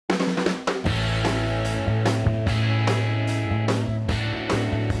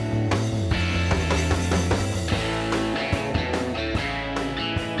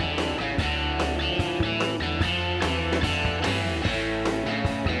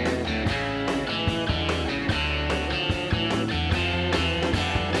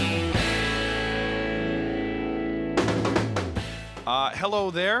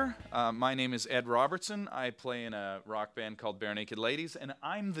Hello there. My name is Ed Robertson. I play in a rock band called Barenaked Ladies, and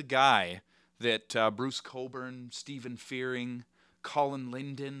I'm the guy that Bruce Coburn, Stephen Fearing, Colin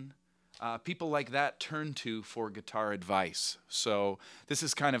Linden, people like that turn to for guitar advice. So this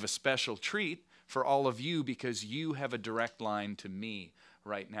is kind of a special treat for all of you because you have a direct line to me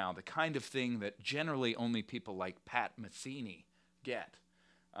right now, the kind of thing that generally only people like Pat Metheny get.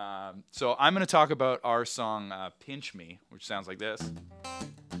 So I'm going to talk about our song Pinch Me, which sounds like this.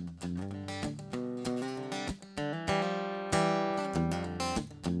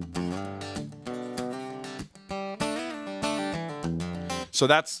 So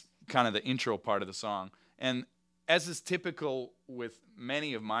that's kind of the intro part of the song. And as is typical with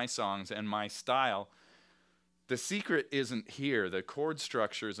many of my songs and my style, the secret isn't here. The chord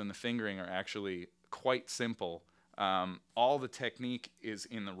structures and the fingering are actually quite simple. All the technique is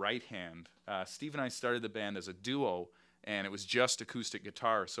in the right hand. Steve and I started the band as a duo, and it was just acoustic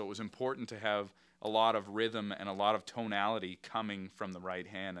guitar, so it was important to have a lot of rhythm and a lot of tonality coming from the right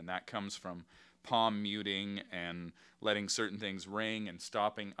hand, and that comes from palm muting and letting certain things ring and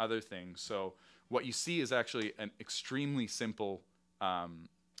stopping other things. So what you see is actually an extremely simple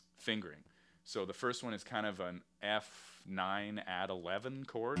fingering. So the first one is kind of an F9 add 11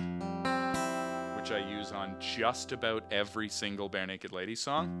 chord, which I use on just about every single Barenaked Ladies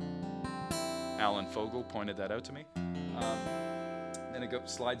song. Alan Fogel pointed that out to me. Then it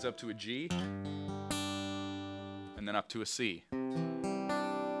slides up to a G, and then up to a C.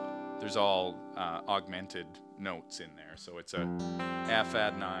 There's all augmented notes in there. So it's a F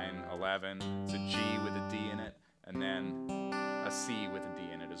add 9, 11, it's a G with a D in it, and then a C with a D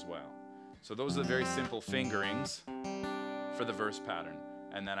in it as well. So those are the very simple fingerings for the verse pattern.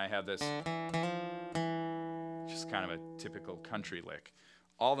 And then I have this just kind of a typical country lick.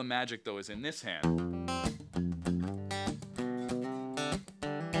 All the magic, though, is in this hand.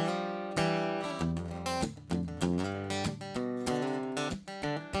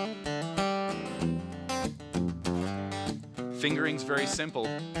 Fingering's very simple,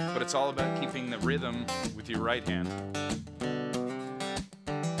 but it's all about keeping the rhythm with your right hand.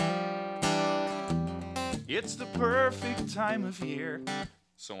 It's the perfect time of year,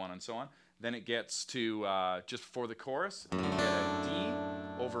 so on and so on. Then it gets to, just before the chorus, you get a D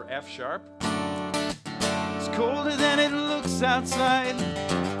over F sharp. It's colder than it looks outside,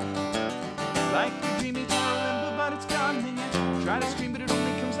 like a dreamy November, but it's gone when you try to scream, but it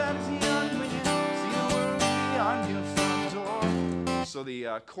only comes out as a yawn when you see the world beyond your front door. So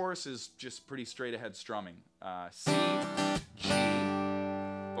the chorus is just pretty straight ahead strumming. C, G,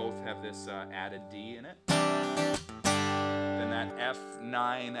 both have this added D in it. Then that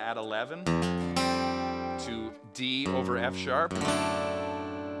F9 add 11 to D over F sharp.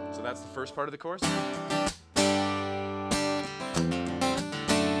 So that's the first part of the chorus.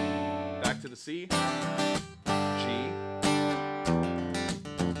 Back to the C, G,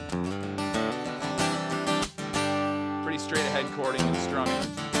 pretty straight ahead chording and strumming.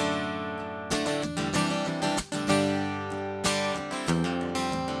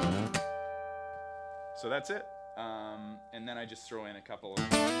 So that's it. And then I just throw in a couple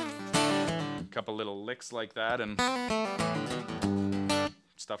little licks like that and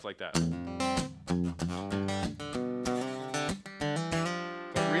stuff like that.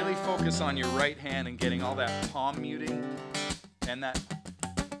 But really focus on your right hand and getting all that palm muting and that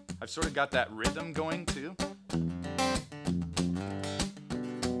I've sort of got that rhythm going too.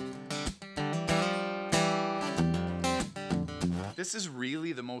 This is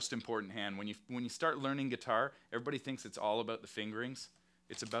really the most important hand. When you start learning guitar, everybody thinks it's all about the fingerings.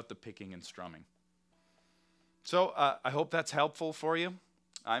 It's about the picking and strumming. So I hope that's helpful for you.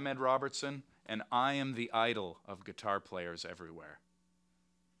 I'm Ed Robertson, and I am the idol of guitar players everywhere.